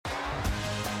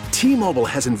T-Mobile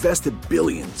has invested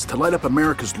billions to light up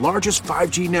America's largest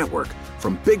 5G network,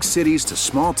 from big cities to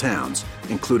small towns,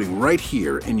 including right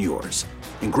here in yours.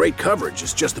 And great coverage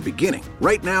is just the beginning.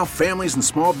 Right now, families and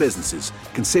small businesses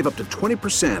can save up to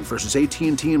 20% versus AT&T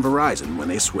and Verizon when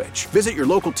they switch. Visit your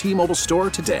local T-Mobile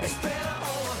store today.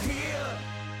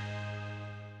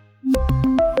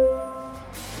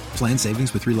 Plan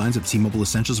savings with 3 lines of T-Mobile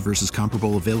Essentials versus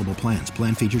comparable available plans.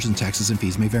 Plan features and taxes and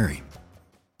fees may vary.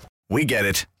 We get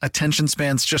it. Attention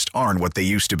spans just aren't what they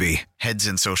used to be. Heads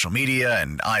in social media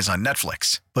and eyes on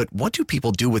Netflix. But what do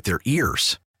people do with their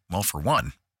ears? Well, for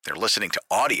one, they're listening to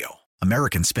audio.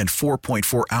 Americans spend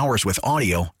 4.4 hours with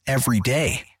audio every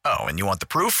day. Oh, and you want the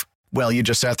proof? Well, you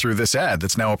just sat through this ad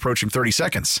that's now approaching 30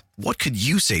 seconds. What could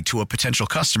you say to a potential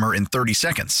customer in 30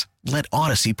 seconds? Let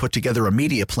Odyssey put together a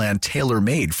media plan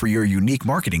tailor-made for your unique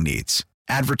marketing needs.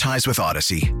 Advertise with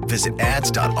Odyssey. Visit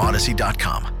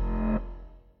ads.odyssey.com.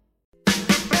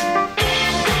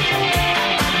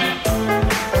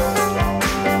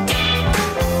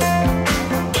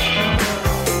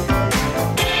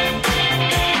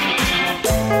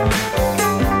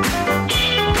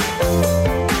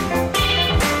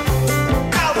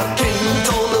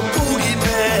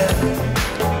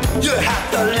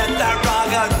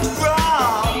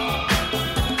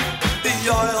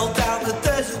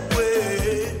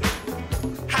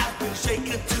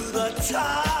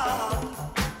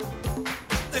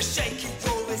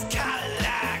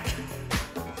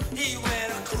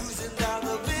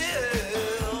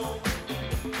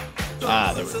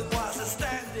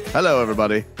 Hello,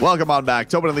 everybody. Welcome on back.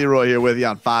 Tobin and Leroy here with you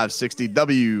on 560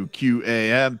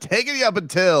 WQAM, taking you up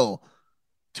until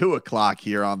 2 o'clock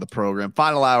here on the program.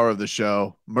 Final hour of the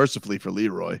show, mercifully for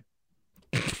Leroy,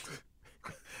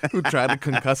 who tried to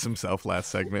concuss himself last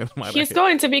segment. He's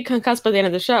going to be concussed by the end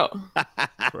of the show.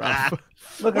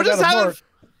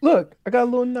 Look, I got a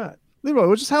little nut. Leroy,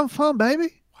 we're just having fun,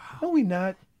 baby. Wow. No, we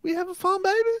not. We having fun,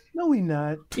 baby? No, we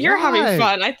not. You're having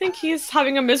fun. I think he's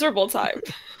having a miserable time.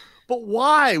 But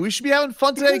why? We should be having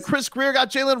fun today. Chris Greer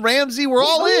got Jalen Ramsey. We're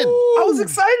all in. I was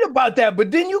excited about that,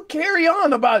 but then you carry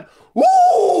on about,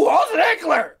 Austin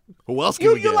Ekeler. Who else can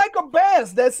we get? You're like a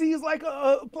bass that sees like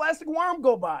a plastic worm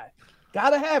go by.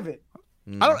 Gotta have it.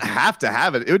 I don't have to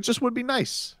have it. It just would be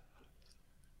nice.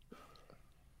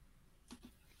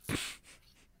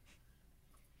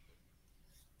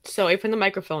 So away from the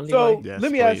microphone. So Leroy.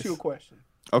 let me ask you a question.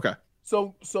 Okay.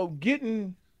 So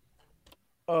getting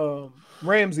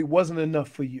Ramsey wasn't enough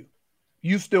for you.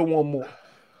 You still want more.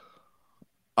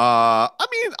 I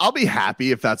mean, I'll be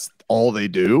happy if that's all they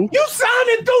do. You sound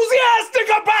enthusiastic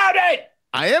about it.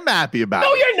 I am happy about it.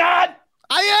 No, you're not.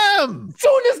 I am.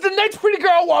 Soon as the next pretty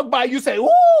girl walk by, you say,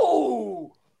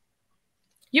 ooh.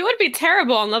 You would be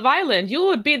terrible on Love Island. You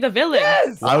would be the villain.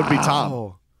 Yes. I would be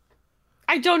Tom.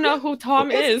 I don't know who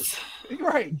Tom is.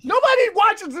 Right. Nobody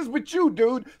watches this but you,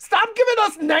 dude. Stop giving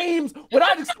us names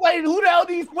without explaining who the hell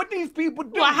what these people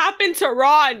do. What happened to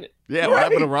Ron? Yeah, what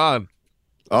happened to Ron?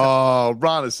 Oh,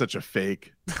 Ron is such a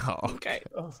fake. Oh, okay.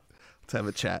 Let's have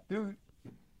a chat. Dude,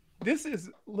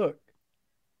 look.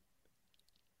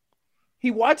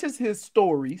 He watches his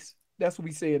stories. That's what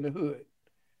we say in the hood.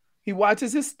 He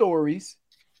watches his stories,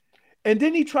 and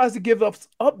then he tries to give us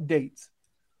updates.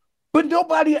 But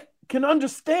nobody can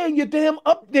understand your damn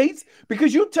updates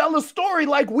because you tell a story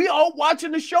like we all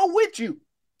watching the show with you.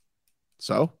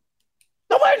 So?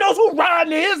 Nobody knows who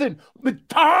Ron is and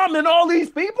Tom and all these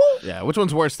people. Yeah, which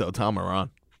one's worse though, Tom or Ron?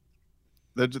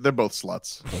 They're both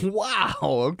sluts. Wow,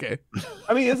 okay.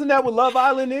 I mean, isn't that what Love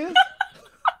Island is?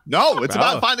 No, it's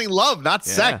about finding love, not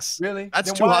sex. Really?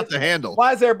 That's then too hot to handle.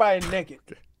 Why is everybody naked?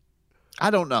 I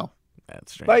don't know.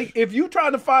 That's strange. Like, if you're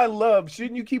trying to find love,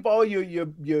 shouldn't you keep all your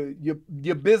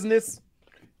business?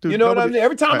 Dude, you know what I mean?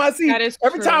 Every time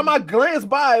time I glance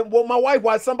by, my wife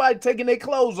watch somebody taking their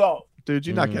clothes off. Dude,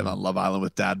 you're not getting on Love Island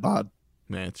with Dad Bod.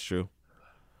 Man, it's true.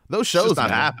 Those shows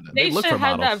not happening. They should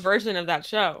have that version of that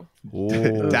show.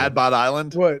 Dad Bod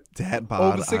Island? What? Dad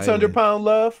Bod Over 600-pound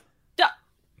love?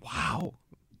 Wow.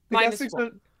 What?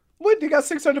 They got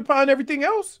 600-pound everything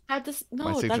else? That just, no,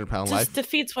 My 600-pound that life? just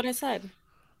defeats what I said.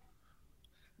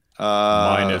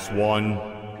 -1.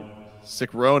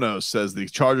 Sick Rono says the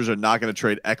Chargers are not going to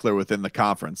trade Ekeler within the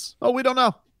conference. Oh, we don't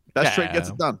know. Best trade gets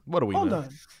it done. What do we Hold know? on.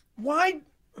 Why?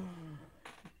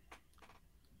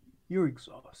 You're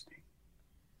exhausting.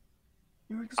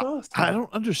 You're exhausted. I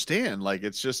don't understand. Like,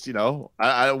 it's just,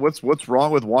 what's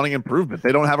wrong with wanting improvement?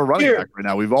 They don't have a running back right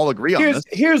now. We've all agreed on this.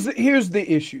 Here's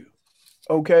the issue,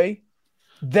 okay?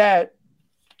 That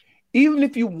even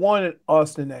if you wanted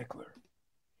Austin Ekeler,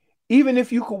 even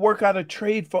if you could work out a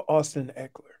trade for Austin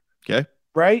Ekeler, okay,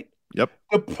 right? Yep.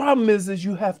 The problem is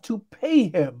you have to pay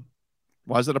him.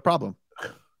 Why is that a problem?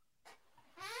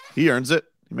 He earns it.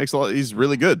 He makes a lot. He's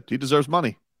really good. He deserves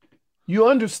money. You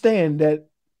understand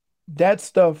that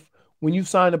stuff, when you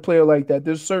sign a player like that,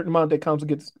 there's a certain amount that comes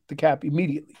against the cap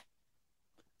immediately.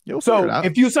 You'll figure it So out.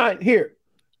 if you sign here,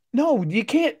 no, you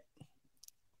can't.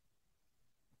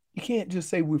 You can't just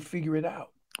say we'll figure it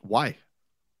out. Why?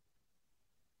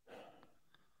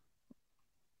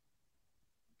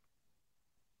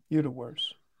 You're the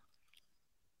worst.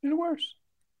 You're the worst.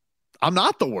 I'm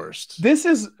not the worst. This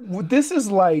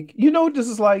is like, you know what this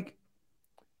is like?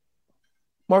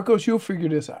 Marcos, you'll figure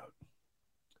this out.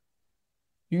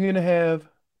 You're going to have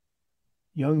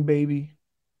young baby,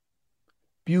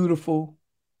 beautiful.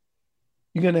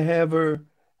 You're going to have her,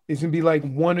 it's going to be like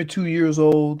 1 or 2 years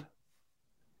old.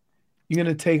 You're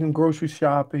going to take him grocery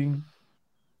shopping,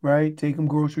 right? Take him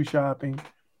grocery shopping.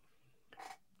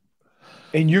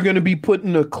 And you're going to be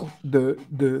putting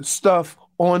the stuff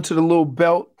onto the little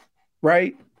belt,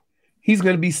 right? He's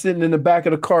going to be sitting in the back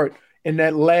of the cart in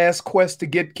that last quest to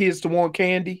get kids to want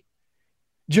candy,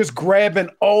 just grabbing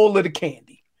all of the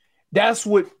candy. That's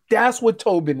what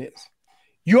Tobin is.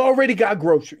 You already got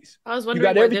groceries. I was You wondering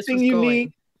got where everything this was you going.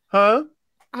 need. Huh?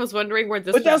 I was wondering where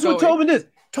this But that's was what going. Tobin is.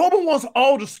 Tobin wants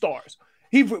all the stars.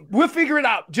 We'll figure it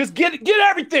out. Just get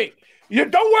everything. You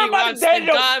don't worry He about it, wants Daddy.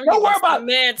 the gum, Don't he worry wants about the it.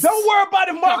 mints, Don't worry about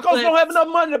it. Marcos don't chocolates. have enough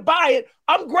money to buy it.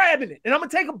 I'm grabbing it, and I'm gonna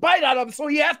take a bite out of it, so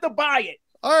he has to buy it.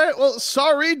 All right. Well,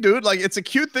 sorry, dude. Like, it's a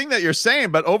cute thing that you're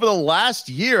saying, but over the last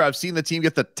year, I've seen the team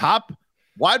get the top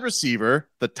wide receiver,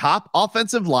 the top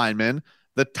offensive lineman,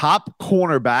 the top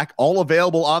cornerback, all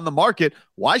available on the market.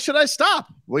 Why should I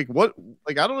stop? Like, what?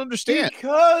 Like, I don't understand.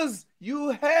 Because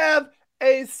you have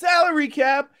a salary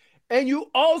cap, and you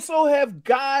also have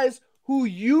guys who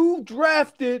you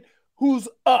drafted who's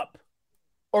up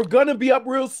or gonna be up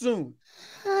real soon.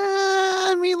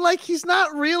 I mean, like, he's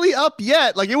not really up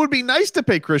yet. Like, it would be nice to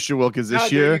pay Christian Wilkins this Now,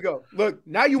 year. there you go. Look,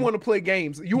 now you want to play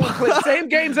games. You want to play the same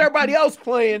games everybody else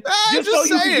playing, I'm just so just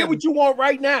you can saying. get what you want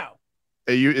right now.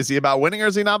 Is he about winning or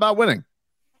is he not about winning?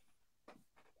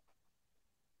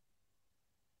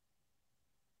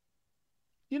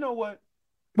 You know what?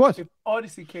 What? If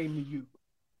Odyssey came to you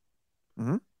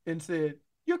Mhm. and said,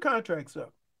 your contract's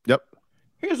up. Yep.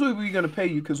 Here's what we're going to pay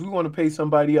you because we want to pay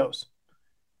somebody else.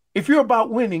 If you're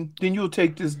about winning, then you'll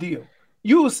take this deal.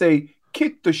 You will say,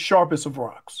 kick the sharpest of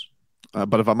rocks.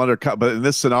 But if I'm but in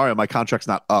this scenario, my contract's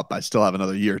not up. I still have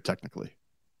another year technically.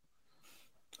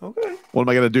 Okay. What am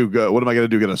I going to do? What am I going to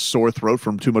do? Get a sore throat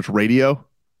from too much radio?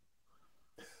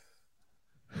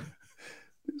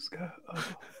 This guy.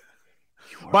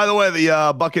 By the way,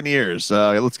 the Buccaneers.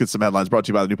 Let's get some headlines brought to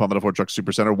you by the new Palmetto Ford Truck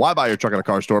Super Center. Why buy your truck at a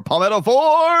car store? Palmetto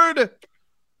Ford.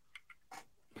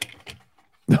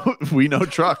 We know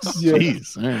trucks. Yeah.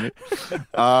 Jeez. All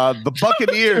right. The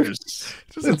Buccaneers.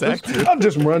 Just attack you. I'm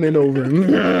just running over.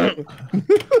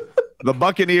 The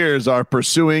Buccaneers are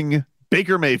pursuing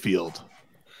Baker Mayfield.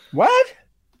 What?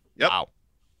 Yep. Wow.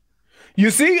 You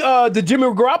see, the Jimmy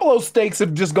Garoppolo stakes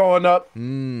have just gone up.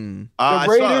 Mm.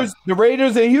 The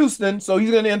Raiders in Houston, so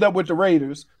he's going to end up with the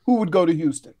Raiders. Who would go to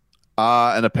Houston?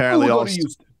 And Who apparently would go to also,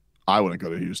 Houston? I wouldn't go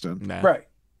to Houston. Nah. Right.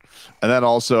 And then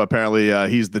also apparently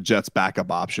he's the Jets'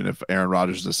 backup option if Aaron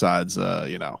Rodgers decides,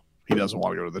 he doesn't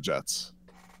want to go to the Jets.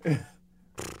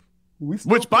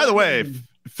 Which, by the way,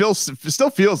 still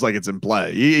feels like it's in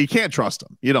play. You can't trust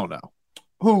him. You don't know.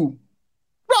 Who?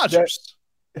 Rodgers.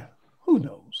 Who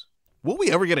knows? Will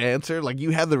we ever get an answer? Like, you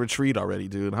had the retreat already,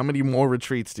 dude. How many more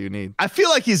retreats do you need? I feel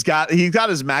like he's got his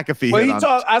McAfee. Well, hit he on-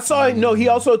 talked. I saw it. No, he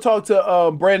also talked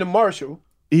to Brandon Marshall.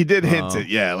 He did hint it,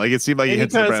 yeah. Like it seemed like And he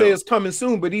hinted kind of at say Brandon. it's coming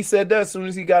soon, but he said that as soon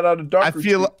as he got out of dark. I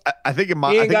feel. I think in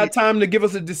my. he I ain't think got time to give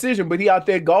us a decision, but he out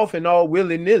there golfing all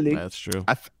willy nilly. That's true.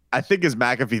 I think his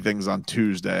McAfee thing's on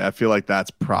Tuesday. I feel like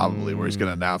that's probably where he's going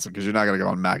to announce it because you're not going to go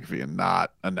on McAfee and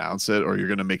not announce it, or you're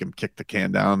going to make him kick the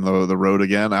can down the road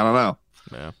again. I don't know.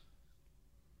 Yeah.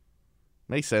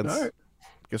 Makes sense. All right.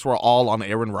 Guess we're all on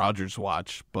Aaron Rodgers'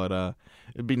 watch, but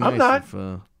it'd be nice not. if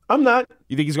I'm not.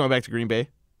 you think he's going back to Green Bay?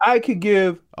 I could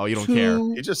give. Oh, you don't care.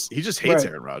 He just hates Right.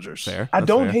 Aaron Rodgers. Fair. I That's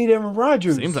don't fair. hate Aaron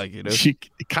Rodgers. Seems like you do. He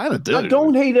kind of did. I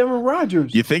don't hate Aaron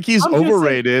Rodgers. You think he's I'm just saying-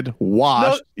 overrated,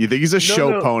 washed? You think he's a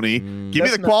show no. pony? Mm. Give me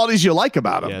That's the not- qualities you like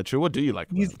about him. Yeah, true. What do you like?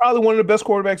 about He's him? probably one of the best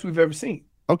quarterbacks we've ever seen.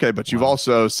 Okay, but you've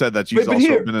also said that he's But also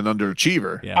here- been an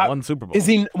underachiever. Yeah, one Super Bowl. Is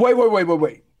he?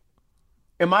 Wait.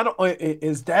 Am I?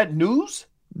 Is that news?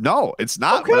 No, it's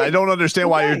not. Okay. But I don't understand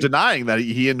why you're Okay. denying that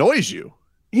he annoys you.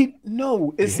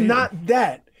 No, it's not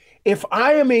that. If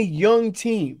I am a young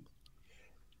team,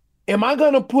 am I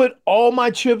going to put all my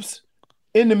chips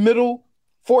in the middle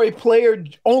for a player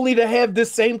only to have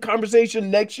this same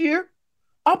conversation next year,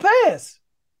 I'll pass.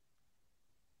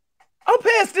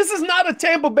 This is not a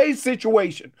Tampa Bay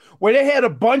situation where they had a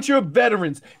bunch of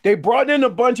veterans. They brought in a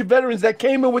bunch of veterans that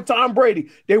came in with Tom Brady.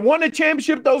 They won a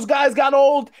championship. Those guys got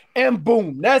old, and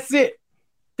boom, that's it.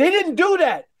 They didn't do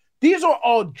that. These are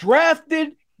all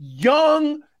drafted,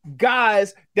 young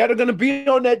guys that are going to be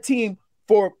on that team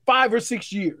for 5 or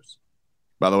 6 years.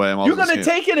 By the way, you're going to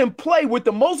take it and play with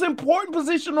the most important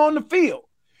position on the field.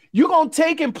 You're going to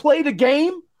take and play the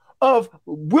game of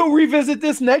we'll revisit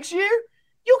this next year?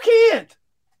 You can't.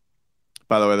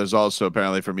 By the way, there's also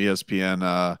apparently from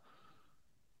ESPN,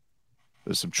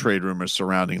 there's some trade rumors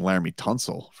surrounding Laramie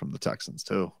Tunsil from the Texans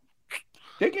too.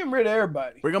 They're getting rid of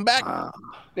everybody. Bring them back.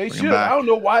 They should. I don't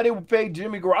know why they would pay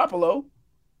Jimmy Garoppolo.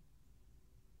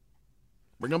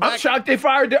 Bring them back. I'm shocked they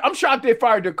fired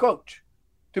their coach.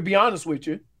 To be honest with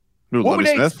you, what were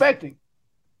they expecting?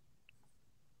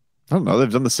 I don't know.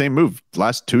 They've done the same move the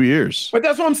last 2 years. But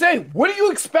that's what I'm saying. What are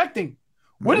you expecting?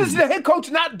 What is the head coach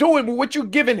not doing with what you're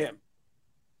giving him?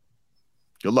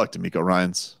 Good luck, D'Amico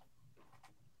Ryans.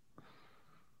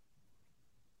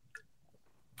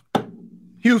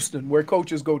 Houston, where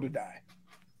coaches go to die.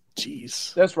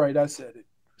 Jeez. That's right. I said it.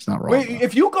 It's not wrong.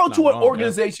 If you go to an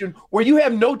organization where you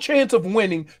have no chance of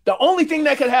winning, the only thing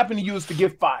that could happen to you is to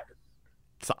get fired.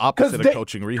 It's the opposite of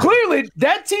coaching rehab. Clearly,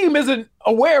 that team isn't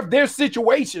aware of their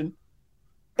situation,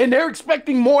 and they're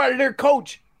expecting more out of their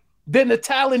coach than the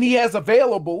talent he has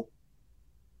available.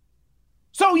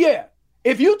 So, yeah,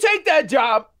 if you take that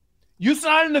job, you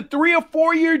sign a 3 or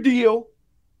 4 year deal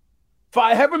for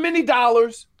however many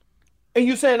dollars, and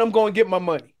you're saying, I'm going to get my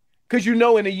money because you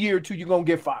know in a year or two you're going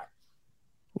to get fired.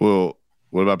 Well,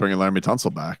 what about bringing Laramie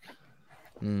Tunsil back?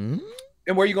 Mm-hmm.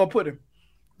 And where are you going to put him?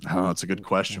 I don't know. It's a good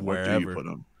question. Wherever. Where do you put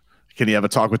him? Can he have a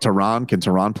talk with Tehran? Can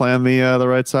Tehran play on the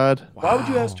right side? Wow. Why would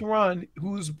you ask Tehran,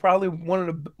 who's probably one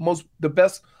of the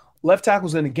best left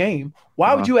tackles in the game?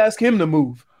 Why would you ask him to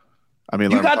move? I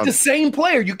mean, you got the same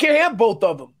player. You can't have both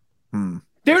of them.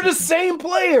 They're the same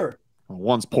player.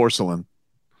 One's porcelain.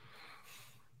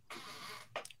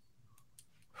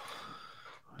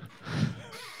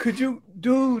 Could you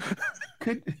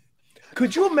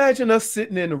imagine us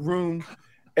sitting in a room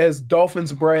as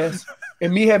Dolphins brass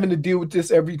and me having to deal with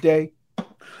this every day?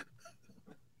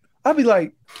 I'd be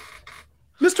like,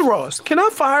 Mr. Ross, can I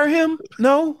fire him?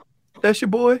 No? That's your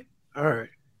boy? All right.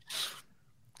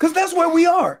 Because that's where we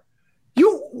are.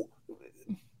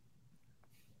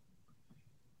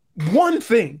 One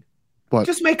thing. What?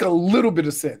 Just make a little bit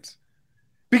of sense.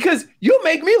 Because you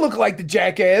make me look like the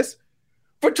jackass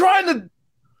for trying to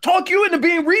talk you into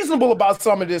being reasonable about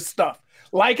some of this stuff.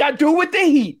 Like I do with the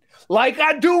Heat. Like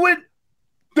I do with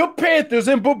the Panthers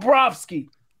and Bobrovsky.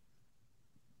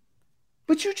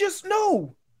 But you just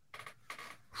know.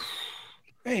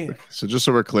 Man. So just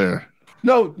so we're clear.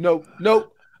 No.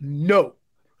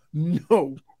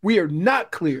 We are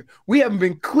not clear. We haven't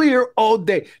been clear all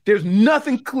day. There's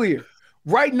nothing clear.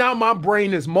 Right now, my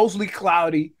brain is mostly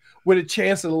cloudy with a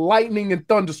chance of lightning and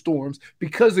thunderstorms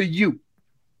because of you.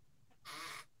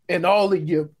 And all of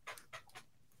you.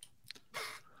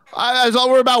 I thought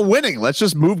we were about winning. Let's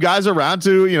just move guys around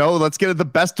to, let's get at the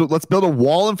best. Let's build a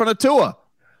wall in front of Tua.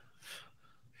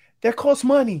 That costs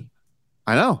money.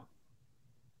 I know.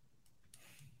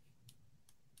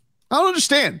 I don't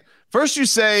understand. First you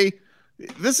say,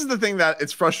 this is the thing that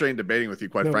it's frustrating debating with you,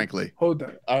 quite frankly. Hold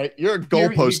on. All right. You're a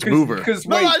goalpost mover. I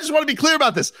just want to be clear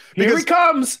about this. Here he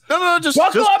comes. No, just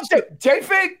buckle up,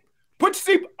 J-Fig. Put your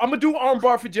seat. I'm going to do an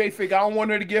armbar for J-Fig. I don't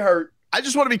want her to get hurt. I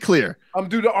just want to be clear. I'm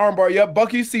going to do the armbar. Yep,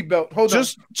 buckle your seatbelt. Hold on.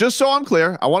 Just so I'm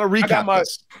clear, I want to recap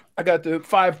this. I got the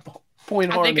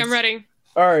 5-point harness. I think I'm ready.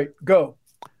 All right, go.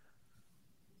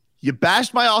 You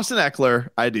bashed my Austin Eckler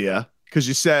idea because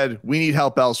you said we need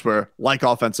help elsewhere, like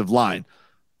offensive line.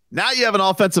 Now you have an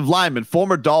offensive lineman,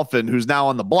 former Dolphin, who's now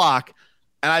on the block.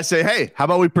 And I say, hey, how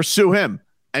about we pursue him?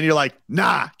 And you're like,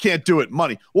 nah, can't do it.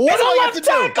 Money. Well, what do I have to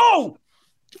do?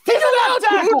 He's a left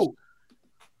tackle.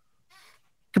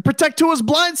 Can protect Tua's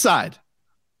blind side.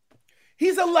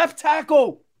 He's a left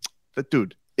tackle. But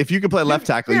dude, if you can play left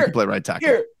tackle, you can play right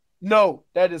tackle. No,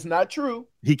 that is not true.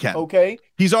 He can. Okay.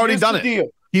 He's already done it. Deal.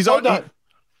 He's already done.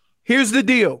 Here's the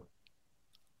deal.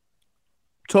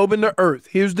 Tobin the Earth.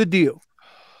 Here's the deal.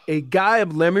 A guy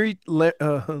of Laramie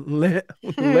Tunsil's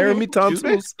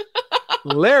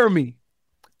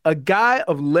a guy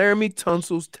of Laramie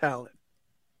Tunsil's talent,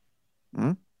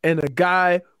 and a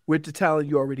guy with the talent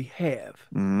you already have.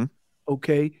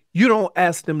 Okay, you don't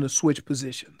ask them to switch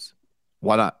positions.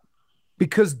 Why not?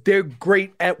 Because they're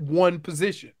great at one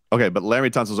position. Okay, but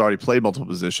Laremy Tunsil's already played multiple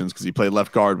positions because he played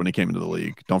left guard when he came into the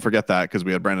league. Don't forget that because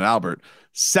we had Brandon Albert.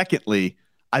 Secondly,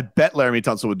 I bet Laremy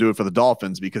Tunsil would do it for the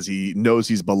Dolphins because he knows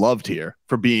he's beloved here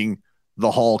for being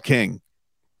the Hall King.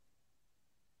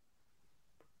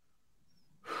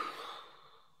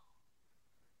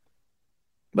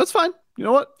 That's fine. You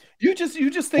know what? You just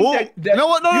think that you know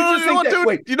what? No, you know what, dude?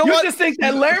 Wait, you know what? You just think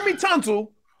that Laremy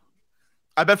Tunsil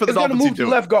I bet for the is going to Dolphins move to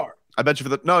left guard. I bet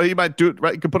you he might do it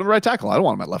right. You can put him right tackle. I don't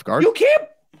want him at left guard. You can't.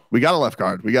 We got a left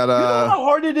guard. We got You know how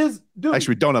hard it is, dude.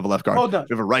 Actually, we don't have a left guard. Hold on.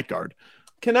 We have a right guard.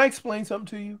 Can I explain something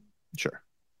to you? Sure.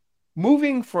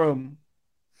 Moving from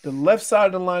the left side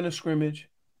of the line of scrimmage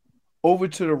over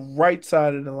to the right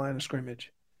side of the line of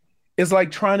scrimmage is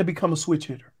like trying to become a switch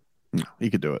hitter. No, he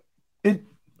could do it.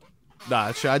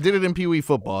 Nah, sure. I did it in Pee Wee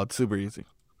football. It's super easy.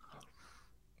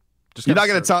 You're not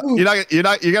gonna tell. You're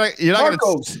not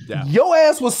Marcos, gonna. your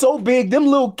ass was so big, them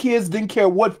little kids didn't care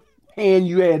what hand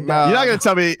you had. You're not gonna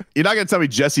tell me. You're not gonna tell me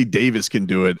Jesse Davis can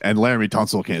do it and Laremy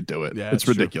Tunsil can't do it. Yeah, it's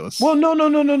ridiculous. Well,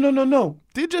 no.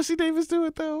 Did Jesse Davis do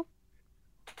it though?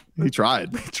 He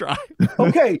tried. He tried.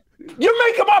 Okay, you're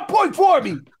making my point for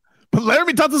me. But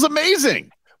Laremy Tunsil's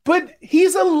amazing. But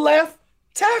he's a left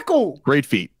tackle. Great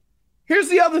feet. Here's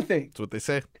the other thing. That's what they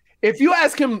say. If you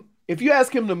ask him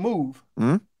to move,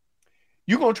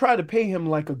 you're gonna try to pay him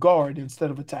like a guard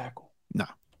instead of a tackle. No,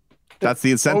 that's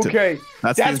the incentive. Okay,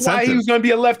 that's the incentive. why he was gonna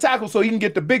be a left tackle so he can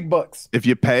get the big bucks. If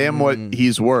you pay him what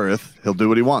he's worth, he'll do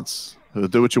what he wants. He'll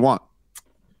do what you want.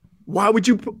 Why would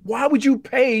you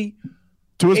pay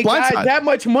to his a blind guy side that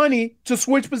much money to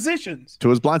switch positions? To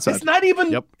his blind side. It's not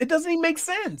even. Yep. It doesn't even make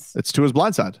sense. It's to his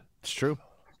blind side. It's true.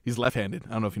 He's left-handed.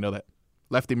 I don't know if you know that.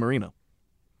 Lefty Marino.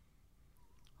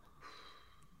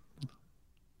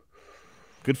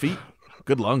 Good feet.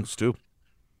 Good lungs, too.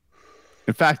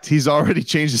 In fact, he's already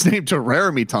changed his name to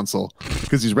Laremy Tunsil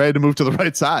because he's ready to move to the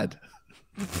right side.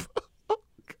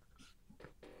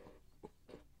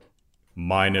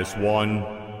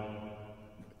 -1.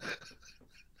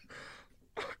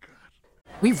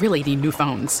 We really need new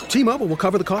phones. T-Mobile will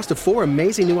cover the cost of 4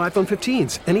 amazing new iPhone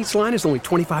 15s, and each line is only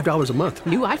 $25 a month.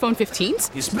 New iPhone 15s?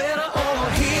 It's better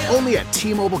over here. Only at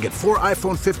T-Mobile, get 4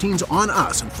 iPhone 15s on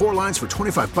us and 4 lines for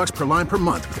 $25 per line per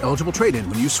month with eligible trade-in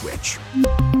when you switch.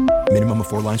 Minimum of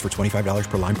 4 lines for $25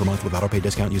 per line per month with autopay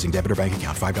discount using debit or bank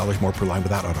account. $5 more per line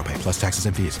without autopay, plus taxes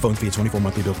and fees. Phone fee at 24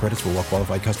 monthly bill credits for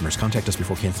well-qualified customers. Contact us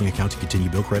before canceling account to continue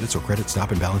bill credits or credit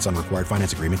stop and balance on required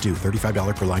finance agreement due.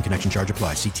 $35 per line connection charge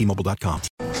applies. See T-Mobile.com.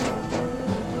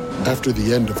 After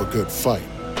the end of a good fight,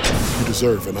 you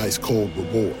deserve an ice-cold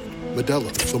reward.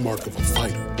 Modelo is the mark of a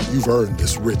fighter. You've earned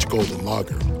this rich golden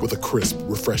lager with a crisp,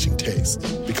 refreshing taste.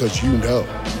 Because you know,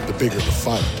 the bigger the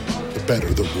fight, the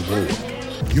better the reward.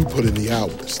 You put in the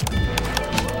hours,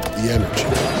 the energy,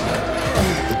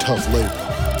 the tough labor.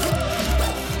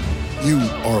 You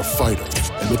are a fighter,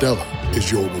 and Modelo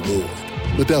is your reward.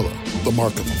 Modelo, the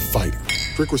mark of a fighter.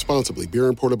 Drink responsibly. Beer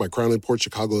imported by Crown Imports,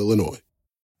 Chicago, Illinois.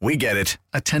 We get it.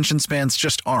 Attention spans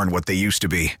just aren't what they used to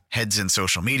be. Heads in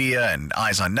social media and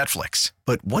eyes on Netflix.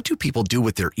 But what do people do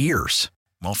with their ears?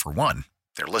 Well, for one,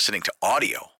 they're listening to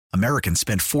audio. Americans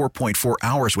spend 4.4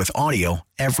 hours with audio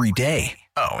every day.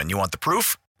 Oh, and you want the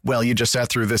proof? Well, you just sat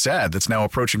through this ad that's now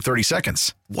approaching 30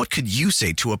 seconds. What could you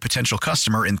say to a potential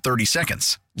customer in 30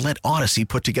 seconds? Let Odyssey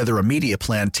put together a media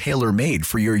plan tailor-made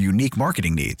for your unique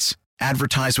marketing needs.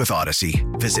 Advertise with Odyssey.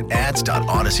 Visit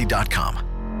ads.odyssey.com.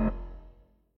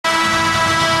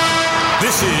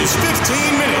 This is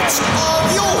 15 minutes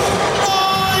of your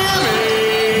Miami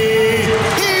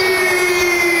Heat.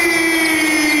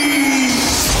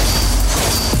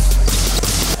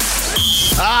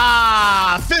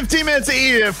 15 minutes of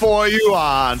Heat for you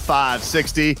on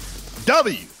 560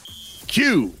 WQAM.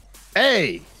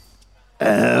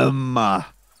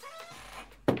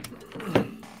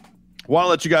 Want to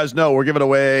let you guys know we're giving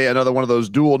away another one of those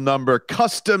dual number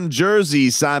custom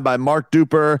jerseys signed by Mark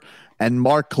Duper and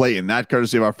Mark Clayton, that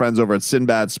courtesy of our friends over at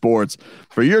Sinbad Sports.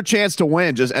 For your chance to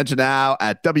win, just enter now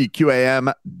at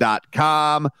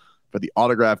WQAM.com for the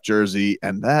autographed jersey.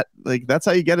 And that's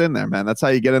how you get in there, man. That's how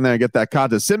you get in there and get that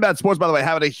contest. Sinbad Sports, by the way,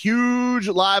 having a huge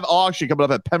live auction coming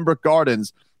up at Pembroke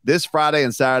Gardens this Friday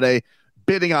and Saturday,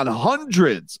 bidding on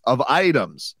hundreds of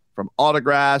items from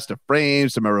autographs to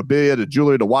frames to memorabilia to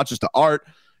jewelry to watches to art.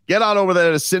 Get on over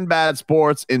there to Sinbad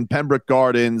Sports in Pembroke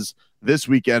Gardens this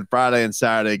weekend, Friday and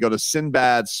Saturday. Go to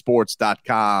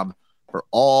sinbadsports.com for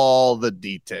all the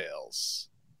details.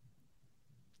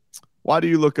 Why do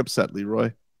you look upset,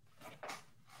 Leroy?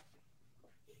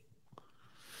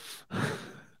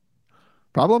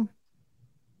 Problem?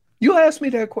 You asked me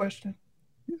that question.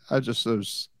 I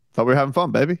thought we were having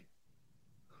fun, baby.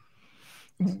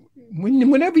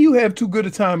 Whenever you have too good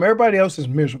a time, everybody else is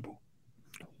miserable.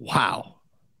 Wow.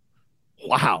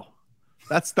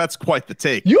 That's quite the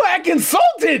take. You act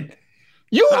insulted.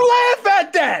 You laugh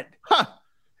at that. Huh.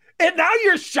 And now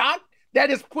you're shocked that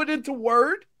it's put into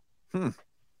word.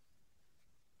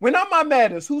 When I'm my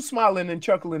maddest, who's smiling and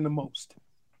chuckling the most?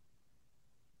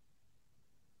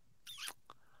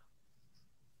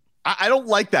 I don't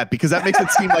like that because that makes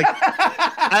it seem like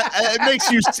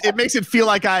it makes it feel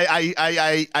like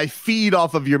I feed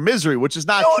off of your misery, which is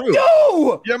not true.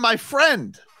 No, you're my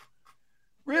friend.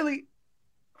 Really,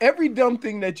 every dumb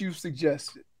thing that you've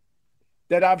suggested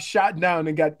that I've shot down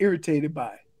and got irritated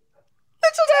by.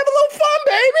 Let's just have a little fun,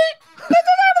 baby. Let's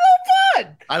just have a little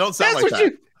fun. I don't sound like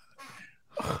that.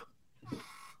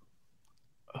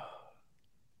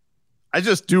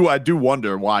 I do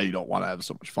wonder why you don't want to have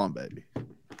so much fun, baby.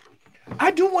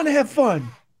 I do want to have fun.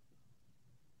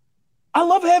 I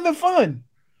love having fun.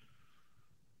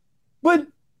 But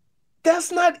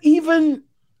that's not even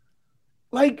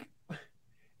like,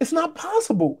 it's not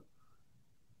possible.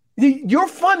 Your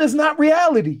fun is not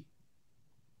reality.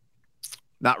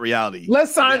 Not reality.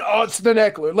 Let's sign Austin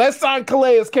Eckler. Let's sign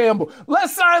Calais Campbell.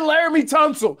 Let's sign Laramie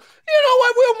Tunsil. You know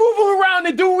what? We'll move him around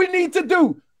and do what we need to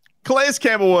do. Calais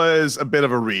Campbell was a bit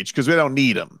of a reach because we don't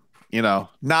need him. You know,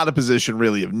 not a position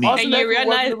really of need. And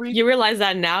you realize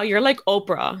that now you're like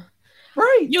Oprah.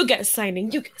 Right. You get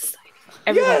signing.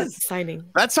 Everyone's signing.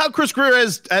 That's how Chris Greer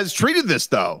has treated this,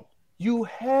 though. You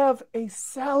have a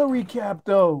salary cap,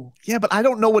 though. Yeah, but I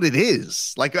don't know what it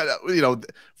is. Like,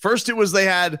 first it was they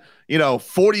had,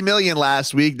 $40 million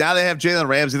last week. Now they have Jalen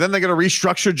Ramsey. Then they're going to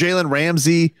restructure Jalen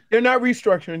Ramsey. They're not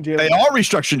restructuring Jalen. They are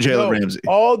restructuring Jalen Ramsey.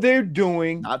 All they're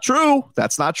doing. Not true.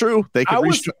 That's not true. They can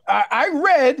restructure. I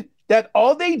read that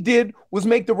all they did was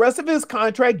make the rest of his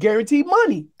contract guaranteed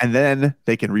money. And then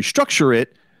they can restructure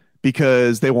it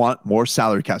because they want more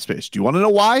salary cap space. Do you want to know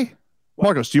why?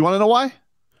 Marcos, do you want to know why?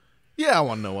 Yeah, I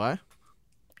want to know why.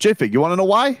 J-Fig, you want to know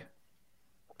why?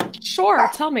 Sure,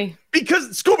 tell me.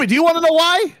 Because, Scooby, do you want to know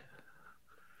why?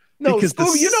 No, because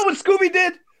Scooby, you know what Scooby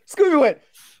did? Scooby went,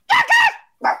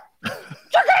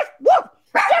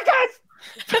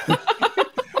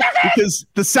 because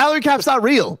the salary cap's not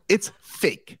real. It's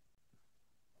fake.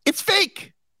 It's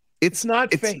fake. It's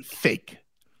not fake. Fake.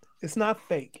 It's not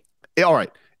fake. All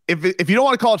right. If you don't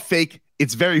want to call it fake,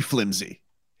 it's very flimsy.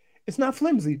 It's not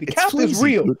flimsy. The cap is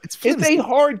real. Dude. It's a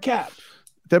hard cap.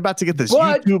 They're about to get this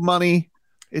YouTube money.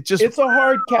 It's a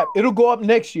hard cap. It'll go up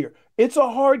next year. It's a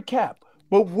hard cap.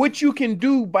 But what you can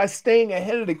do by staying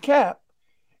ahead of the cap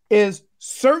is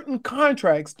certain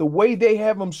contracts, the way they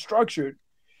have them structured,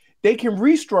 they can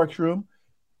restructure them.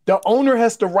 The owner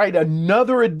has to write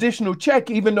another additional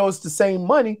check, even though it's the same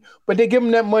money, but they give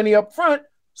him that money up front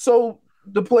so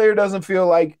the player doesn't feel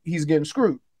like he's getting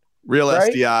screwed. Real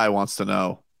right? SDI wants to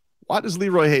know, why does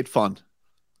Leroy hate fun?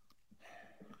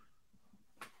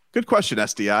 Good question,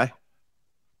 SDI.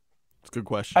 It's a good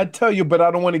question. I tell you, but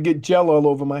I don't want to get gel all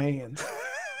over my hands.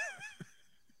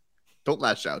 Don't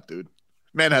lash out, dude.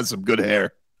 Man has some good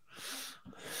hair.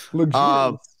 Look,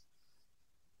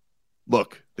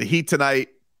 the Heat tonight,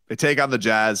 they take on the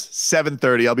Jazz,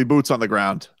 7:30. I'll be boots on the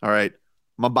ground. All right.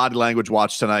 I'm on Body Language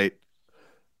Watch tonight.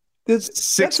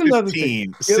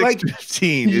 6:15.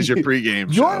 6:15 is your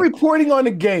pregame show. You're reporting on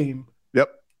a game.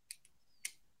 Yep.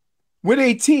 With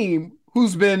a team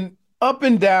who's been up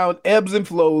and down, ebbs and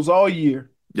flows all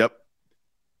year. Yep.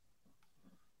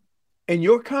 And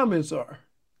your comments are,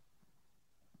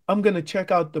 I'm going to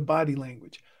check out the body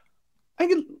language.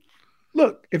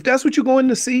 Look, if that's what you're going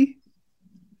to see,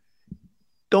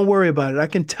 don't worry about it. I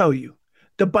can tell you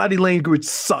the body language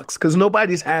sucks because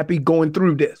nobody's happy going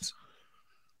through this.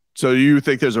 So you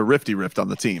think there's a rift on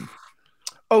the team?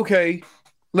 Okay,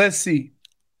 let's see.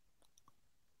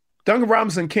 Duncan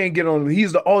Robinson can't get on him.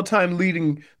 He's the all-time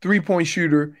leading three-point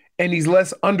shooter, and he's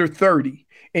under 30,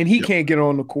 and he can't get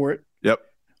on the court. Yep.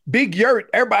 Big Yurt,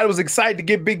 everybody was excited to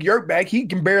get Big Yurt back. He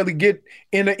can barely get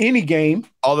into any game.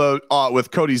 Although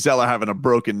with Cody Zeller having a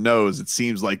broken nose, it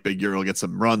seems like Big Yurt will get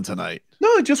some run tonight.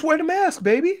 No, just wear the mask,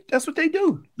 baby. That's what they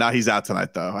do. No, he's out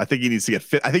tonight, though. I think he needs to get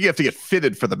fit. I think you have to get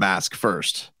fitted for the mask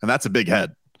first, and that's a big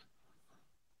head.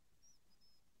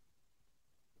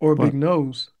 Or a big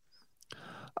nose.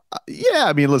 Yeah,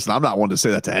 I mean, listen, I'm not one to say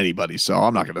that to anybody, so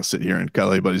I'm not going to sit here and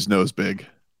call anybody's nose big.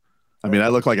 I mean, I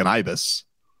look like an ibis.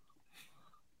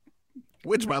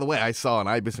 Which, by the way, I saw an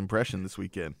ibis impression this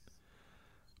weekend.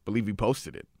 Believe you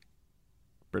posted it.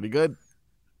 Pretty good.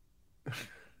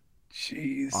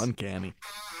 Jeez. Uncanny.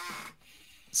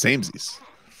 Samesies.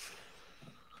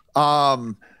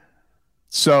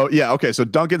 So, yeah, okay. So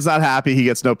Duncan's not happy. He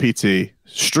gets no PT.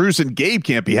 Strus and Gabe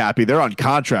can't be happy. They're on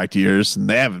contract years, and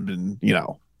they haven't been,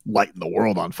 lighting the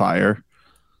world on fire.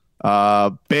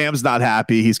 Bam's not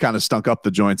happy. He's kind of stunk up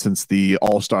the joint since the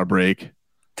All-Star break.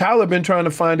 Tyler been trying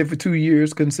to find it for 2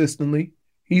 years consistently.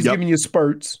 He's giving you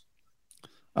spurts.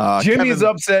 Jimmy's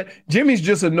upset. Jimmy's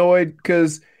just annoyed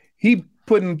because he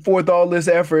putting forth all this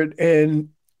effort and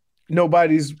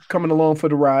nobody's coming along for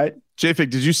the ride.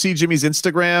 J-Fig, did you see Jimmy's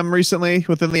Instagram recently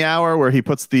within the hour where he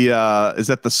puts the is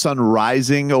that the sun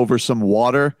rising over some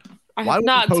water? I have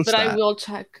not, but I will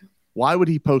check. Why would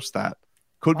he post that?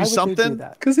 Could be something.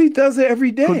 Because he does it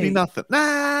every day. Could be nothing.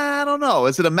 Nah, I don't know.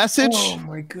 Is it a message? Oh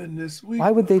my goodness.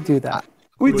 Why would they do that?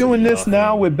 We're doing this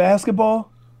now with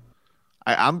basketball.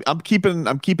 I'm keeping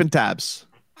tabs.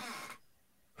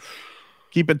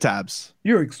 Keeping tabs.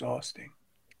 You're exhausting.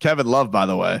 Kevin Love, by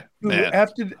the way. Man.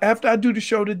 After I do the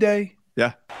show today,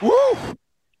 yeah, woo,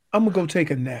 I'm gonna go take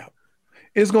a nap.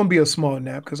 It's gonna be a small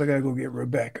nap because I gotta go get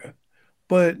Rebecca.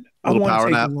 But I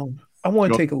want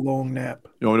to take a long nap.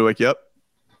 You want me to wake you up?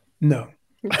 No.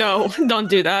 No, don't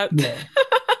do that.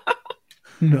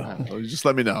 No. Right, just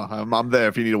let me know. I'm there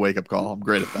if you need a wake up call. I'm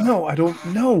great at that. No, I don't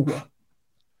know.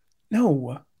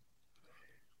 No.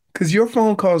 Because your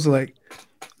phone calls are like,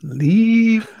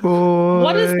 Leroy.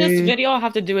 What does this video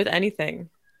have to do with anything?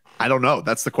 I don't know.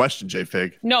 That's the question,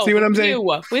 J-Fig. No, see what I'm saying?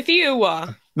 With you.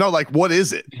 No, like, what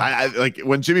is it? I like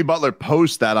when Jimmy Butler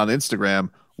posts that on Instagram.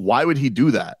 Why would he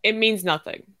do that? It means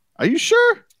nothing. Are you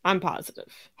sure? I'm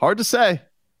positive. Hard to say.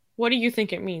 What do you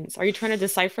think it means? Are you trying to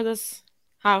decipher this?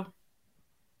 How?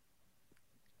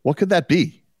 What could that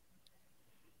be?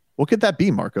 What could that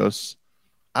be, Marcos?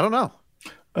 I don't know.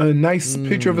 A nice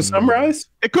picture of a sunrise?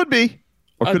 It could be.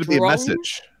 Or could it be a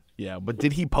message? Yeah, but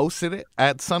did he post it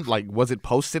at was it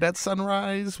posted at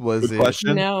sunrise? Was Good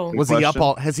question. No. Was he up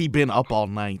all? Has he been up all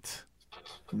night?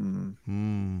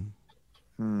 No,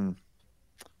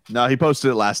 he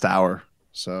posted it last hour.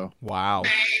 So wow,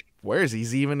 where is he?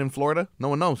 Is he even in Florida? No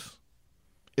one knows.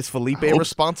 Is Felipe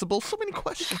responsible? So many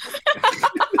questions.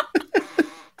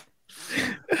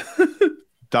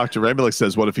 Dr. Rambulik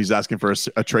says, "What if he's asking for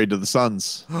a trade to the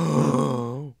Suns?"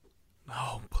 No,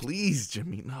 please,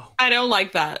 Jimmy, no. I don't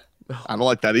like that. I don't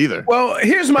like that either. Well,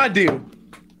 here's my deal.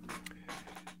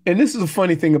 And this is a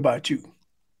funny thing about you,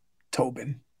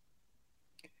 Tobin.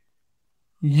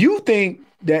 You think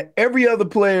that every other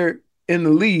player in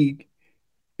the league,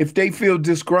 if they feel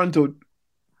disgruntled,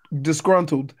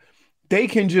 they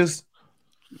can just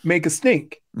make a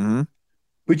stink. Mm-hmm.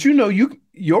 But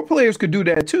your players could do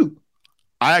that too.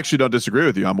 I actually don't disagree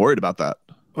with you. I'm worried about that.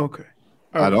 Okay.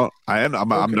 I'm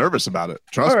nervous about it.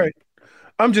 Trust me.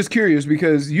 I'm just curious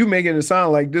because you making it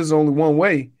sound like this is only one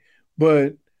way.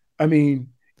 But I mean,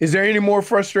 is there any more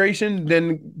frustration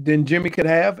than Jimmy could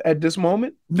have at this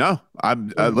moment? No.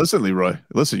 Listen, Leroy.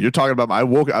 Listen, you're talking about I've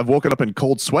woken up in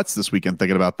cold sweats this weekend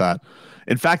thinking about that.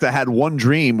 In fact, I had one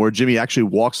dream where Jimmy actually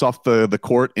walks off the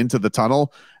court into the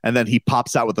tunnel and then he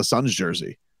pops out with the Suns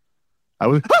jersey.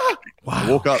 Wow. I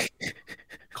woke up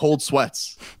cold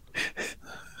sweats.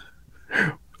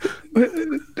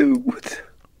 Dude, what?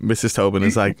 Mrs. Tobin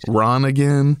is like, Ron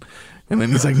again? And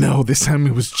then he's like, no, this time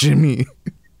it was Jimmy.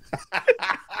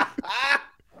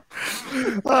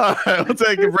 All right, we'll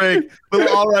take a break.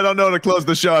 All right, I'll know to close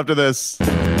the show after this.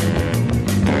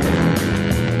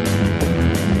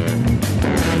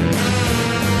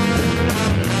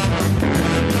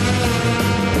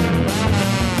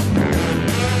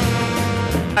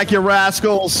 Back, you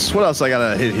rascals. What else I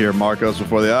gotta hit here, Marcos,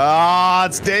 before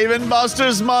it's Dave &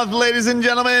 Buster's month, ladies and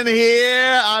gentlemen,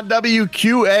 here on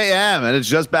WQAM. And it's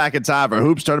just back in time for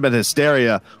Hoops Tournament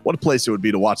Hysteria. What a place it would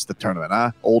be to watch the tournament,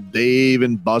 huh? Old Dave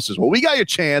 & Buster's. Well, we got your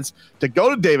chance to go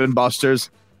to Dave &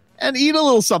 Buster's and eat a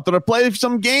little something or play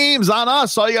some games on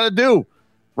us. All you gotta do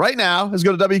right now is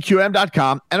go to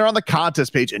WQAM.com, enter on the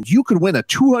contest page, and you could win a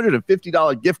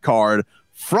 $250 gift card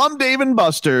from Dave &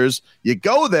 Buster's. You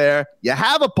go there, you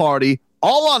have a party,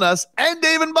 all on us and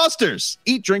Dave & Buster's.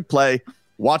 Eat, drink, play,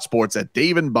 watch sports at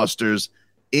Dave & Buster's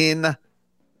in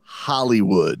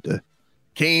Hollywood.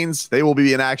 Canes, they will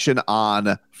be in action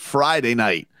on Friday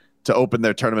night to open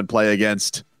their tournament play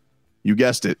against, you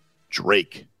guessed it,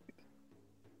 Drake.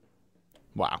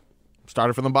 Wow.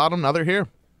 Started from the bottom, now they're here.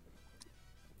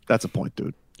 That's a point,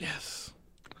 dude. Yes.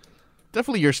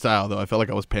 Definitely your style, though. I felt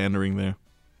like I was pandering there.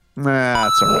 Nah,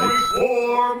 that's all right.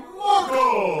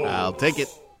 I'll take it.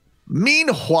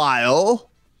 Meanwhile,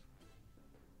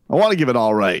 I want to give it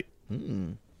all right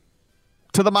to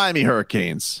the Miami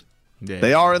Hurricanes. Yeah.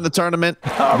 They are in the tournament.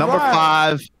 Number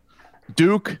 5,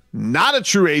 Duke, not a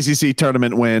true ACC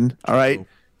tournament win. All right.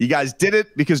 You guys did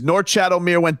it because North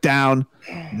Chatham-Mere went down.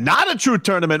 Not a true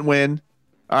tournament win.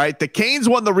 All right. The Canes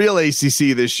won the real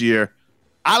ACC this year.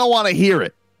 I don't want to hear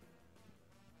it.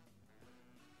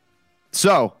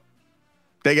 So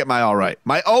they get my all right.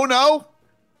 My oh no.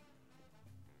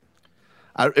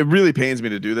 It really pains me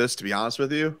to do this, to be honest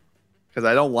with you, because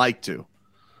I don't like to.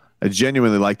 I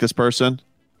genuinely like this person.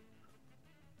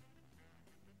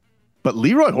 But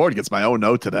Leroy Horde gets my oh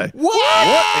no today.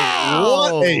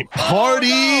 What a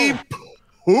party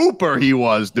pooper he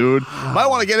was, dude. Might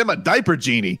want to get him a diaper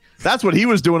genie. That's what he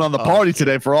was doing on the party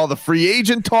today for all the free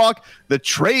agent talk, the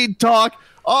trade talk.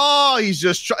 Oh, he's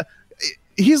just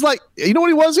he's like, you know what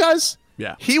he was, guys?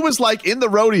 Yeah. He was like in the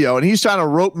rodeo and he's trying to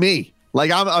rope me.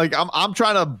 I'm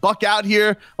trying to buck out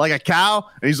here like a cow,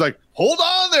 and he's like, "Hold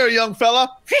on there, young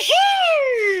fella."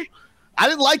 I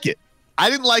didn't like it.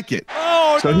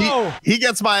 Oh, so no. he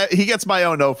gets my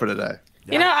oh no for today.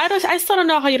 You know, I still don't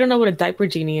know how you don't know what a diaper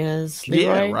genie is,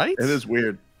 Leroy. Yeah, right. It is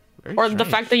weird. Very strange. The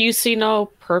fact that you see no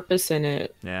purpose in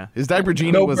it. Yeah, his diaper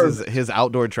genie was his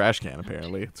outdoor trash can.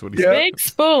 Apparently, that's what he said. Big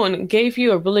Spoon gave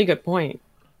you a really good point.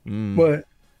 What?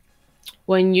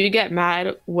 When you get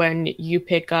mad when you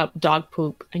pick up dog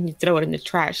poop and you throw it in the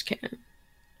trash can.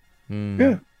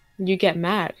 Yeah. You get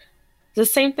mad. It's the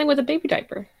same thing with a baby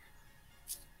diaper.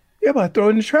 Yeah, but I throw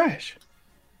it in the trash.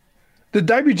 The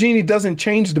diaper genie doesn't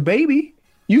change the baby.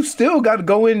 You still got to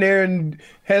go in there and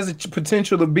has a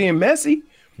potential of being messy.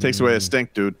 Takes away a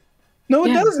stink, dude. No,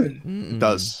 it doesn't. It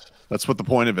does. That's what the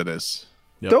point of it is.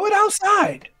 Yep. Throw it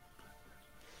outside.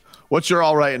 What's your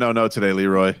all right and oh no today,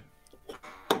 Leroy?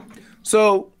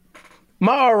 So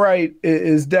my all right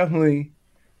is definitely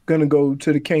going to go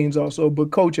to the Canes also, but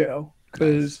Coach L,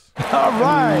 because all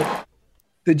right,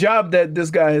 the job that this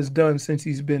guy has done since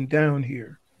he's been down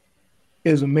here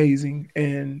is amazing.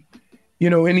 And, you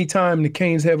know, anytime the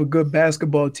Canes have a good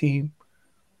basketball team,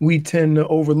 we tend to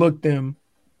overlook them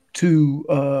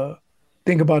to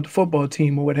think about the football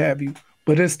team or what have you.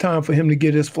 But it's time for him to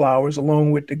get his flowers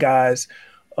along with the guys.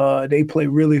 They play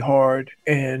really hard,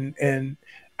 and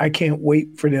I can't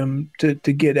wait for them to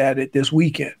get at it this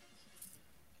weekend.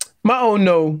 My oh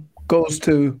no goes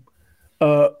to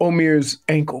Omir's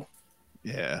ankle.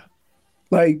 Yeah.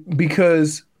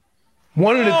 Because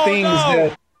one of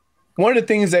the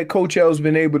things that Coach L's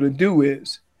been able to do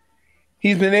is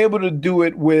he's been able to do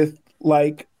it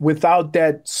without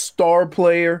that star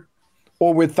player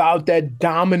or without that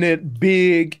dominant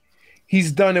big.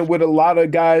 He's done it with a lot of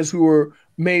guys who are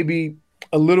maybe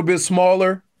a little bit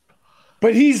smaller,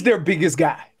 but he's their biggest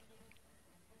guy.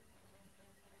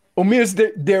 Omir's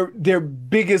their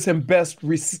biggest and best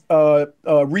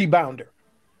rebounder.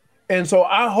 And so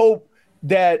I hope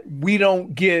that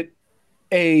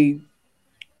I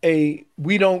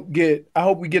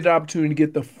hope we get the opportunity to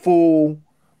get the full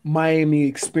Miami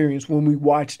experience when we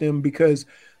watch them, because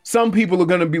some people are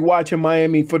going to be watching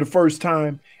Miami for the first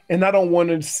time, and I don't want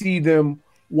to see them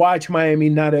watch Miami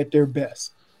not at their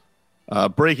best.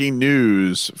 Breaking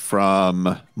news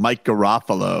from Mike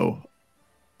Garofalo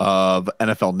of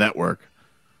NFL Network.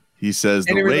 He says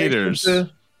the Raiders.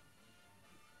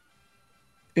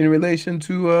 In relation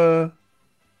to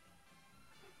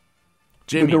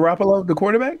Jimmy Garoppolo, the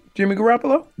quarterback, Jimmy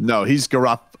Garoppolo? No, he's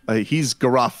Garofalo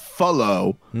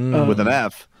with an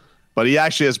F. But he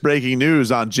actually has breaking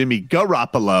news on Jimmy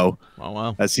Garoppolo. Oh,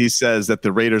 wow. As he says that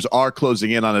the Raiders are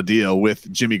closing in on a deal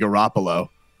with Jimmy Garoppolo.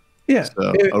 Yeah.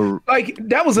 So,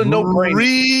 that was a no-brainer.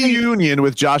 Reunion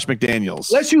with Josh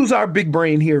McDaniels. Let's use our big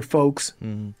brain here, folks.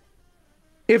 Mm-hmm.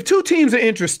 If two teams are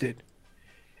interested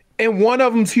and one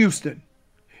of them's Houston,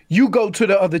 you go to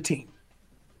the other team.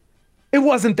 It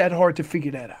wasn't that hard to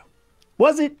figure that out.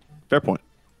 Was it? Fair point.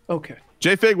 Okay.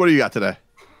 J-Fig, what do you got today?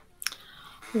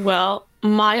 Well,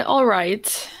 my all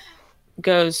right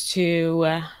goes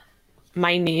to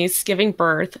my niece giving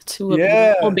birth to a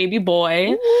beautiful baby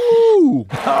boy. Ooh.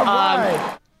 All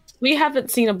right. We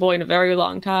haven't seen a boy in a very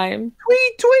long time.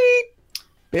 Tweet, tweet.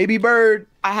 Baby bird.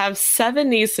 I have 7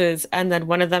 nieces, and then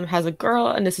one of them has a girl,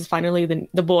 and this is finally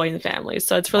the boy in the family.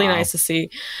 So it's really nice to see.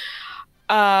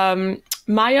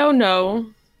 My oh no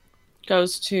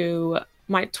goes to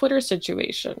my Twitter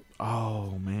situation.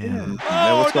 Oh, man.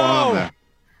 What's going on there?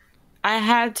 I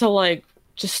had to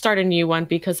just start a new one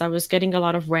because I was getting a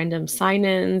lot of random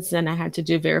sign-ins and I had to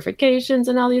do verifications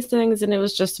and all these things, and it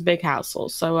was just a big hassle.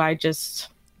 So I just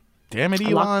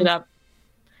locked it up.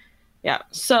 Yeah.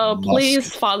 So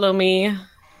please follow me.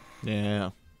 Yeah.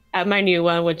 At my new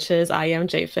one, which is I am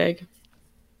JFig.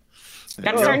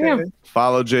 Gotta start new.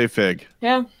 Follow JFig.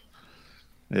 Yeah.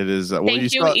 It is.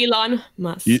 Thank you, Elon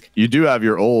Musk. You do have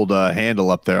your old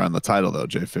handle up there on the title, though,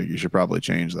 JFig. You should probably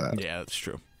change that. Yeah, that's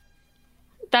true.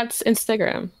 That's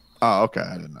Instagram. Oh, okay.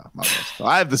 I didn't know. My bad. So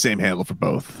I have the same handle for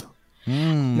both.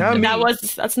 Now, I mean,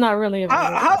 That's not really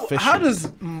how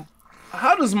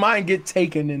does mine get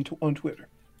taken on Twitter?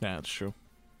 Yeah, that's true.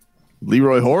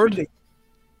 Leroy Horde?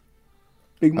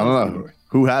 Big I don't know. Leroy.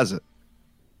 Who has it?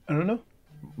 I don't know.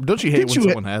 Don't you hate when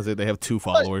someone has it? They have 2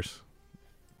 followers.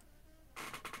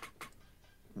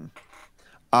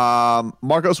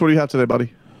 Marcos, what do you have today,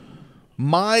 buddy?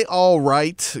 My all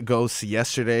right goes to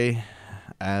yesterday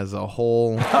as a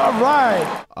whole. All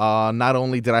right. Not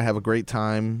only did I have a great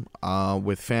time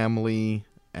with family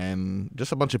and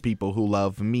just a bunch of people who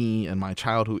love me and my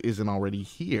child who isn't already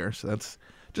here. So that's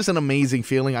just an amazing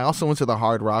feeling. I also went to the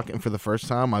Hard Rock, and for the first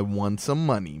time, I won some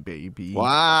money, baby.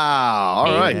 Wow.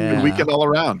 All right. Good weekend all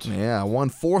around. Yeah, I won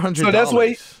 $400. So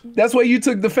that's why you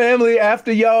took the family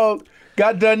after y'all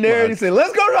got done there, and he said,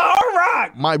 let's go to the Hard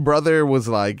Rock. My brother was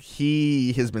like,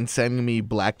 he has been sending me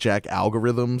blackjack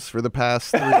algorithms for the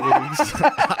past 3 weeks.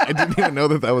 I didn't even know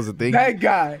that was a thing. That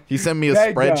guy. He sent me a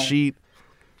spreadsheet,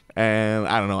 and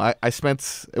I don't know. I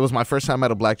spent, it was my first time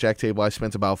at a blackjack table. I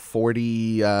spent about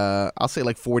 40, I'll say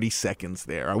like 40 seconds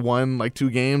there. I won like 2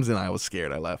 games, and I was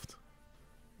scared. I left.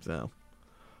 So,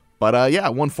 but yeah, I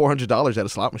won $400 at a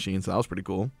slot machine, so that was pretty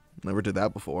cool. Never did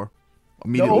that before.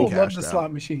 Immediately love the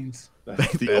slot machines.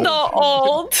 The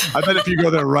old. I bet if you go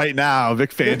there right now,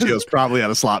 Vic Fangio's probably at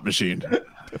a slot machine.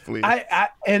 Definitely.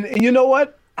 And you know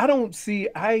what? I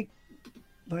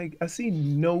see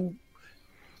no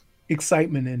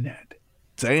excitement in that.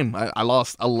 Same. I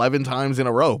lost 11 times in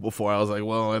a row before I was like,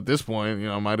 well, at this point,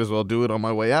 I might as well do it on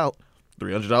my way out.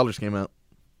 $300 came out.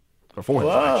 Or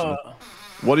 $400 actually.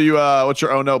 What do you? What's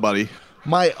your oh no, buddy?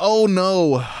 My oh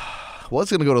no. Well, it's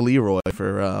going to go to Leroy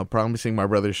for promising my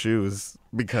brother shoes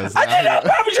because I did not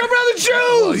promise your brother shoes.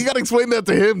 Well, you got to explain that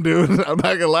to him, dude. I'm not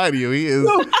going to lie to you. He is.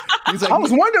 He's like, I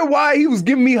was wondering why he was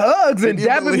giving me hugs and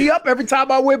dabbing me up every time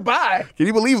I went by. Can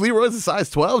you believe Leroy's a size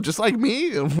 12, just like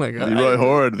me? Oh my God. Leroy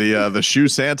Horde, the shoe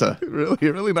Santa.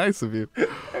 Really nice of you.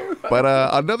 But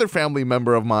another family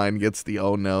member of mine gets the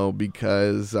oh no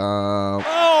because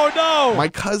my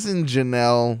cousin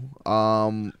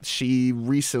Janelle, she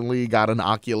recently got an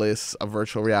Oculus, a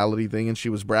virtual reality thing, and she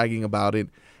was bragging about it.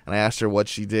 And I asked her what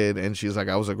she did, and she was like,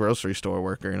 I was a grocery store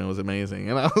worker, and it was amazing.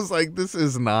 And I was like, this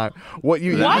is not what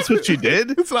you... That's what she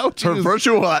did? It's not what her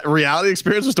virtual reality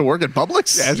experience was to work at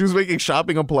Publix? Yeah, she was making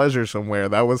shopping a pleasure somewhere.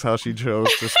 That was how she chose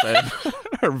to spend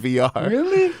her VR.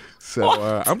 Really? So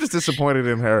I'm just disappointed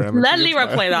in her. Let Leroy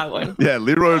play that one. Yeah,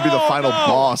 Leroy would be the final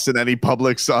boss in any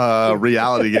Publix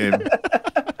reality game.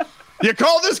 You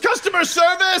call this customer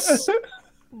service?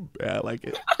 Yeah, I like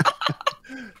it.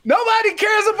 Nobody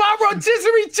cares about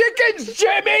rotisserie chickens,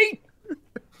 Jimmy.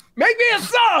 Make me a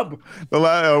sub.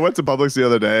 I went to Publix the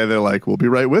other day, and they're like, we'll be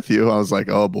right with you. I was like,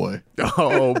 oh, boy.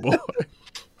 Oh, boy.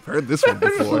 Heard this one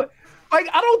before. I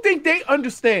don't think they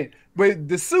understand. But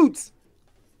the suits,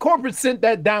 corporate sent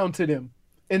that down to them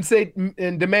and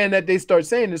demand that they start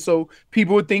saying it so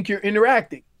people would think you're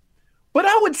interacting. But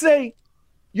I would say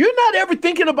you're not ever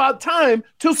thinking about time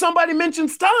till somebody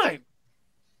mentions time.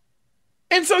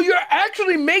 And so you're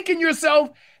actually making yourself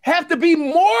have to be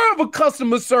more of a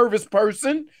customer service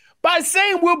person by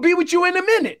saying we'll be with you in a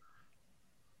minute.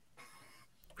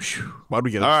 Why'd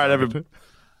we get all right, everybody?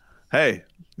 Hey,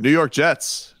 New York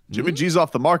Jets. Jimmy G's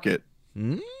off the market.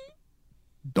 Don't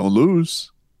lose.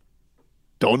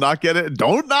 Don't not get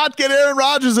Aaron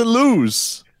Rodgers and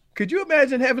lose. Could you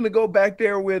imagine having to go back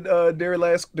there with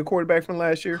the quarterback from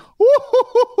last year?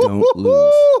 Don't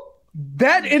lose.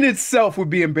 That in itself would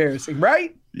be embarrassing,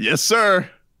 right? Yes, sir.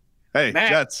 Hey, Matt.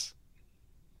 Jets.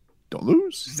 Don't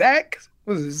lose. Zach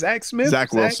Smith?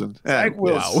 Zach Wilson. Zach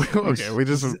Wilson. Wow. Okay, we're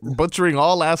just butchering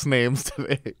all last names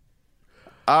today.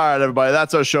 All right, everybody.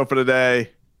 That's our show for today.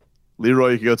 Leroy,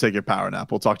 you can go take your power nap.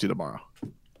 We'll talk to you tomorrow.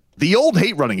 The old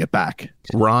hate running it back.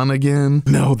 Ron again?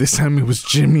 No, this time it was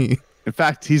Jimmy. In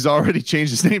fact, he's already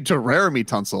changed his name to Raremy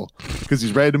Tunsil because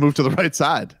he's ready to move to the right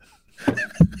side.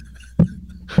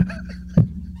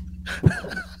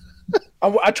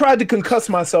 I tried to concuss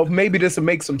myself. Maybe this will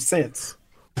make some sense.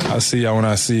 I see y'all when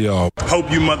I see y'all.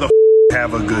 Hope you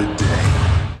have a good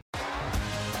day.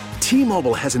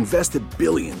 T-Mobile has invested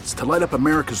billions to light up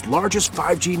America's largest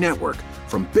 5G network,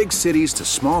 from big cities to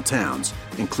small towns,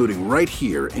 including right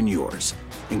here in yours.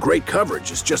 And great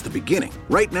coverage is just the beginning.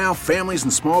 Right now, families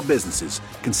and small businesses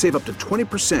can save up to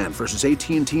 20% versus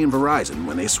AT&T and Verizon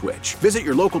when they switch. Visit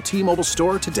your local T-Mobile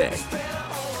store today.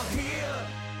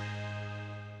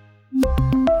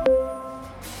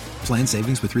 Plan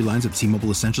savings with 3 lines of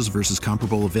T-Mobile Essentials versus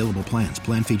comparable available plans.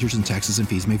 Plan features and taxes and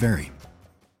fees may vary.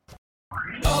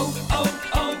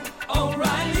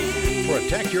 O'Reilly. For a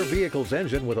Protect your vehicle's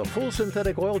engine with a full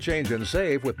synthetic oil change and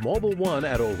save with Mobil 1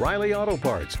 at O'Reilly Auto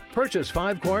Parts. Purchase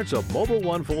 5 quarts of Mobil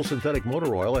 1 full synthetic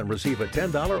motor oil and receive a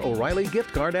 $10 O'Reilly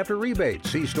gift card after rebate.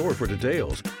 See store for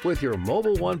details. With your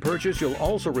Mobil 1 purchase, you'll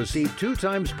also receive 2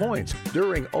 times points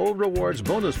during O Rewards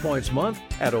Bonus Points Month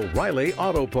at O'Reilly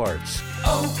Auto Parts.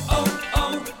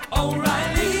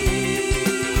 O'Reilly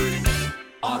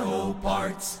Auto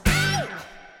Parts.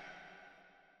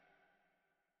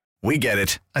 We get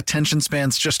it. Attention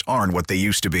spans just aren't what they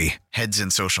used to be. Heads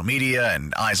in social media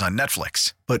and eyes on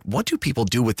Netflix. But what do people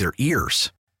do with their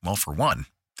ears? Well, for one,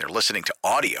 they're listening to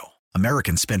audio.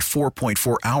 Americans spend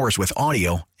 4.4 hours with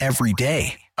audio every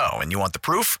day. Oh, and you want the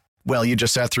proof? Well, you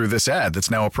just sat through this ad that's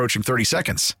now approaching 30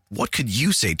 seconds. What could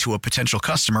you say to a potential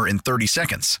customer in 30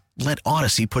 seconds? Let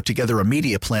Odyssey put together a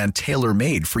media plan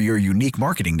tailor-made for your unique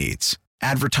marketing needs.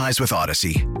 Advertise with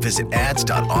Odyssey. Visit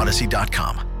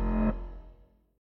ads.odyssey.com.